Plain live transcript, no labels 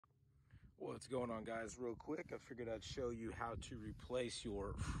What's going on, guys? Real quick, I figured I'd show you how to replace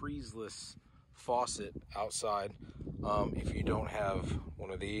your freezeless faucet outside if you don't have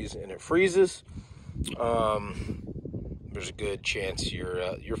one of these and it freezes. There's a good chance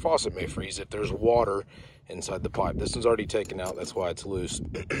your faucet may freeze if there's water inside the pipe. This one's already taken out, that's why it's loose.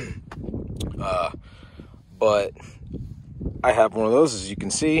 But I have one of those, as you can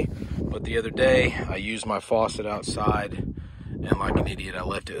see. But the other day I used my faucet outside, and like an idiot I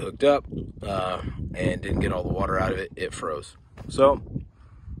left it hooked up and didn't get all the water out of it. It froze. So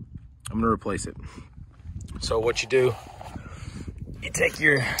I'm gonna replace it. So what you do, you take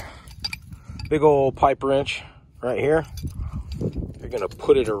your big old pipe wrench right here, you're gonna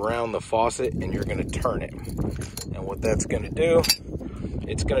put it around the faucet and you're gonna turn it. And what that's gonna do,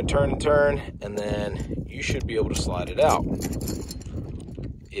 it's gonna turn and turn, and then you should be able to slide it out.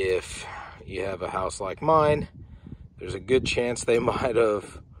 If you have a house like mine, there's a good chance they might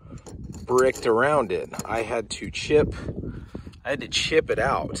have bricked around it. I had to chip it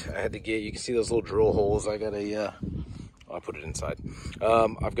out. I had to get, you can see those little drill holes. I got a, I put it inside.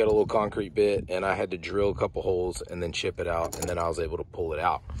 I've got a little concrete bit, and I had to drill a couple holes and then chip it out, and then I was able to pull it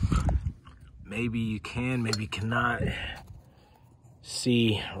out. Maybe you can, maybe you cannot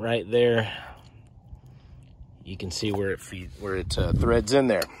see right there. You can see where it threads in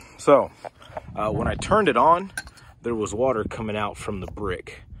there. So when I turned it on, there was water coming out from the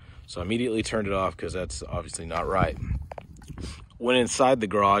brick. So I immediately turned it off because that's obviously not right. Went inside the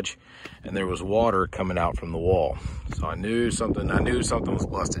garage and there was water coming out from the wall. So I knew something was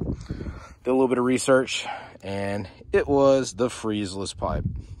busted. Did a little bit of research and it was the freezeless pipe.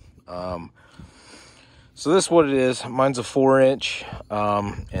 So this is what it is. Mine's a 4-inch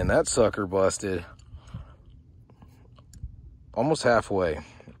and that sucker busted almost halfway.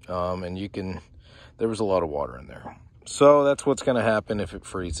 And there was a lot of water in there. So that's what's gonna happen if it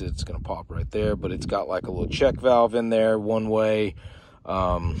freezes. It's gonna pop right there, but it's got like a little check valve in there one way.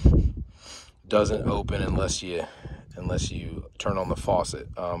 Doesn't open unless you turn on the faucet.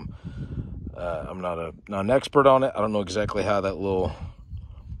 I'm not an expert on it. I don't know exactly how that little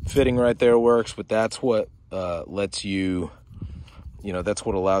fitting right there works, but that's what lets you, that's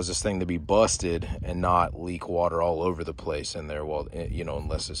what allows this thing to be busted and not leak water all over the place in there, well,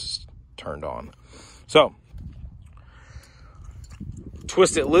 unless it's turned on. So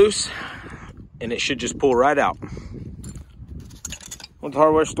twist it loose and it should just pull right out. Went to the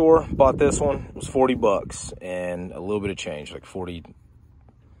hardware store, bought this one. It was 40 bucks and a little bit of change, like 40.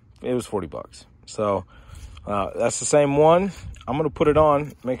 It was 40 bucks. So that's the same one. I'm gonna put it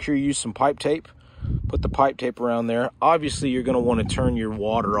on. Make sure you use some pipe tape. Put the pipe tape around there. Obviously you're gonna want to turn your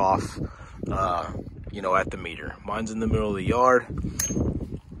water off at the meter. Mine's in the middle of the yard,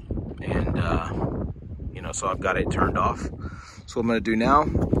 and so I've got it turned off. So what I'm gonna do now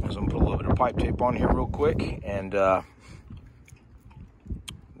is I'm gonna put a little bit of pipe tape on here real quick, and then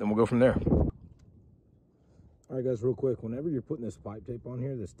we'll go from there. All right, guys, real quick, whenever you're putting this pipe tape on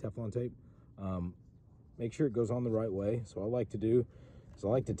here, this Teflon tape, make sure it goes on the right way. So what I like to do is I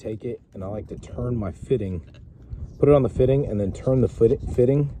like to take it and I like to turn my fitting, put it on the fitting, and then turn the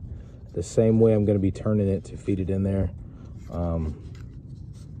fitting the same way I'm gonna be turning it to feed it in there,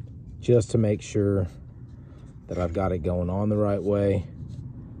 just to make sure that I've got it going on the right way,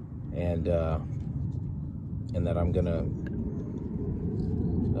 and that I'm gonna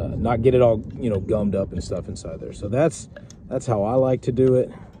not get it all gummed up and stuff inside there. So that's how I like to do it.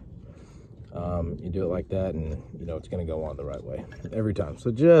 You do it like that, and it's gonna go on the right way every time.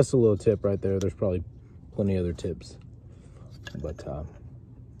 So just a little tip right there. There's probably plenty of other tips, but so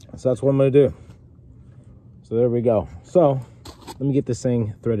that's what I'm gonna do. So there we go. So let me get this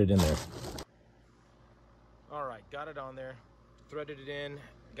thing threaded in there. All right, got it on there, threaded it in,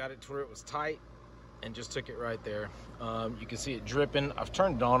 got it to where it was tight, and just took it right there. You can see it dripping. I've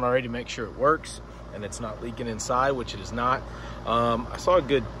turned it on already to make sure it works and it's not leaking inside, which it is not. I saw a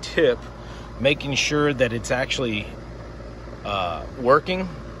good tip, making sure that it's actually working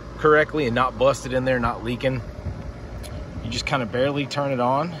correctly and not busted in there, not leaking. You just kind of barely turn it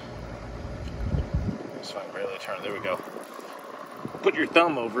on. So I can barely turn it, there we go. Put your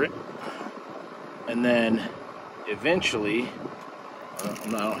thumb over it, and then eventually, I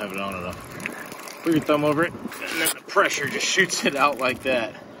don't have it on enough. Put your thumb over it, and then the pressure just shoots it out like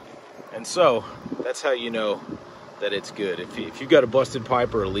that. And so that's how you know that it's good. If you've got a busted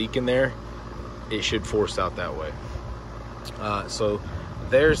pipe or a leak in there, it should force out that way. So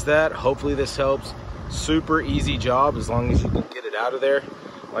there's that. Hopefully this helps. Super easy job as long as you can get it out of there.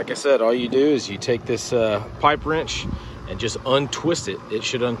 Like I said, all you do is you take this pipe wrench and just untwist it. It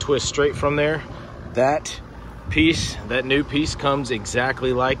should untwist straight from there. That piece, that new piece comes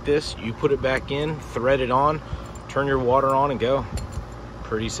exactly like this. You put it back in, thread it on, turn your water on and go.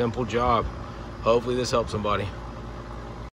 Pretty simple job. Hopefully this helps somebody.